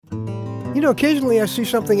Occasionally I see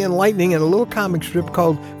something enlightening in a little comic strip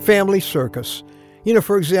called Family Circus.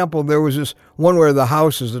 For example, there was this one where the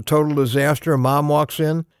house is a total disaster and Mom walks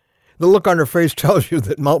in. The look on her face tells you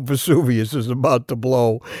that Mount Vesuvius is about to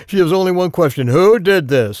blow. She has only one question: who did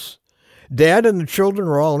this? Dad and the children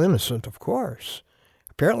are all innocent, of course.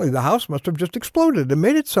 Apparently the house must have just exploded and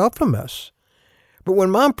made itself a mess. But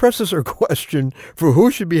when Mom presses her question for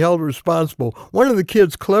who should be held responsible, one of the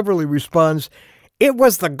kids cleverly responds, "It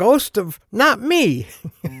was the ghost of not me."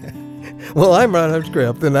 Well, I'm Ron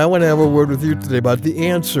Hutchcraft, and I want to have a word with you today about the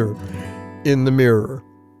answer in the mirror.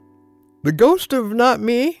 The ghost of not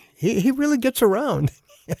me, he really gets around.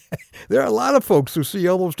 There are a lot of folks who see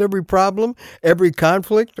almost every problem, every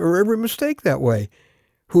conflict, or every mistake that way.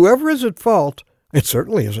 Whoever is at fault, it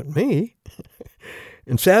certainly isn't me.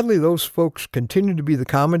 And sadly, those folks continue to be the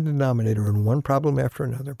common denominator in one problem after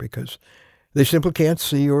another because they simply can't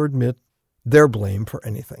see or admit their blame for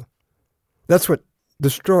anything. That's what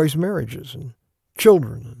destroys marriages and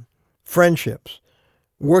children and friendships,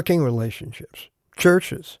 working relationships,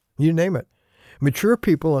 churches, you name it. Mature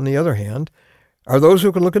people, on the other hand, are those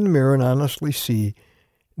who can look in the mirror and honestly see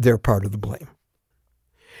they're part of the blame.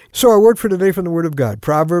 So our word for today from the Word of God,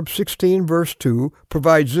 Proverbs 16, verse 2,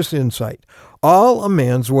 provides this insight. All a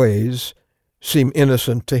man's ways seem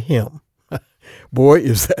innocent to him. Boy,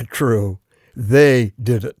 is that true. They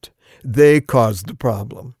did it. They caused the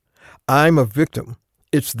problem. I'm a victim.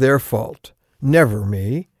 It's their fault. Never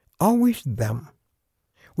me. Always them.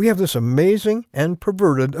 We have this amazing and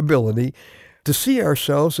perverted ability to see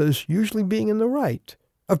ourselves as usually being in the right,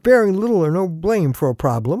 of bearing little or no blame for a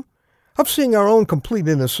problem, of seeing our own complete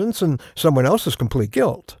innocence and someone else's complete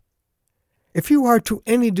guilt. If you are to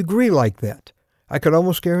any degree like that, I could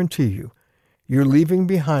almost guarantee you're leaving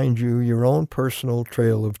behind you your own personal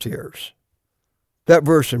trail of tears. That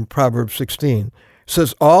verse in Proverbs 16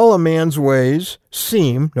 says, all a man's ways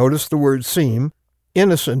seem, notice the word seem,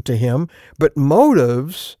 innocent to him, but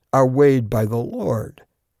motives are weighed by the Lord.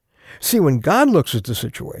 See, when God looks at the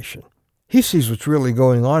situation, he sees what's really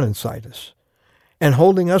going on inside us and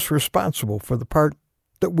holding us responsible for the part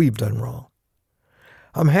that we've done wrong.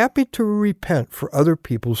 I'm happy to repent for other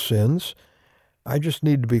people's sins. I just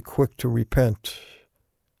need to be quick to repent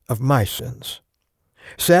of my sins.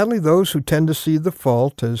 Sadly, those who tend to see the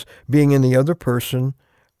fault as being in the other person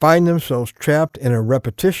find themselves trapped in a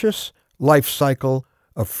repetitious life cycle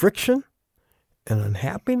of friction and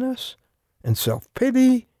unhappiness and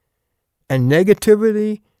self-pity and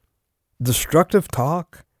negativity, destructive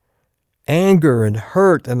talk, anger and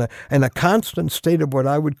hurt, and a constant state of what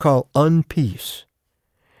I would call unpeace.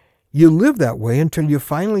 You live that way until you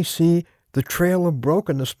finally see the trail of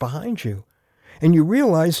brokenness behind you, and you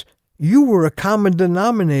realize you were a common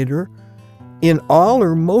denominator in all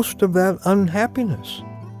or most of that unhappiness.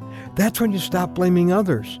 That's when you stop blaming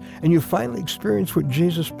others, and you finally experience what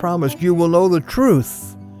Jesus promised. You will know the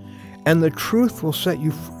truth, and the truth will set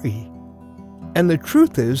you free. And the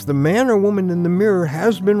truth is, the man or woman in the mirror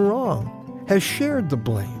has been wrong, has shared the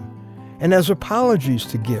blame, and has apologies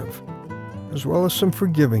to give, as well as some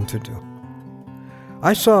forgiving to do.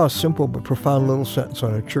 I saw a simple but profound little sentence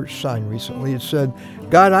on a church sign recently. It said,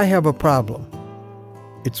 God, I have a problem.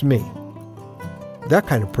 It's me. That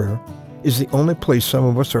kind of prayer is the only place some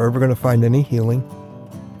of us are ever going to find any healing,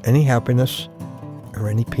 any happiness, or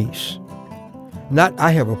any peace. Not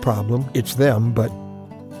I have a problem, it's them, but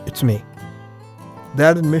it's me.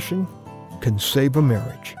 That admission can save a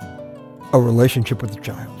marriage, a relationship with a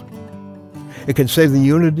child. It can save the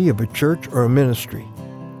unity of a church or a ministry,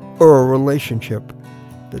 or a relationship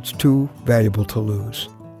that's too valuable to lose.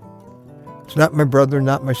 It's not my brother,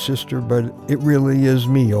 not my sister, but it really is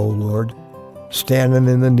me, O Lord, standing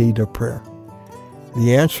in the need of prayer.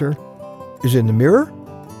 The answer is in the mirror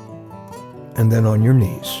and then on your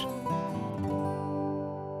knees.